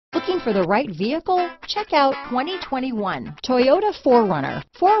Looking for the right vehicle? Check out 2021 Toyota 4Runner.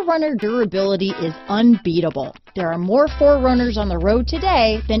 4Runner durability is unbeatable. There are more 4Runners on the road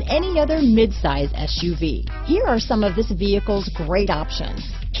today than any other midsize SUV. Here are some of this vehicle's great options: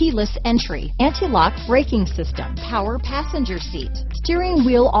 keyless entry, anti-lock braking system, power passenger seat, steering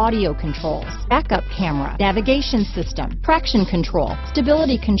wheel audio controls, backup camera, navigation system, traction control,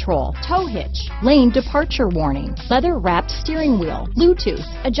 stability control, tow hitch, lane departure warning, leather-wrapped steering wheel, Bluetooth,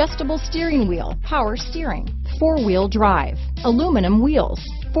 adjustable steering wheel, power steering, four-wheel drive, aluminum wheels,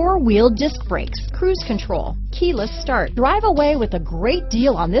 four-wheel disc brakes, cruise control, keyless start. Drive away with a great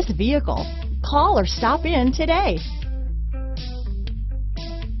deal on this vehicle. Call or stop in today.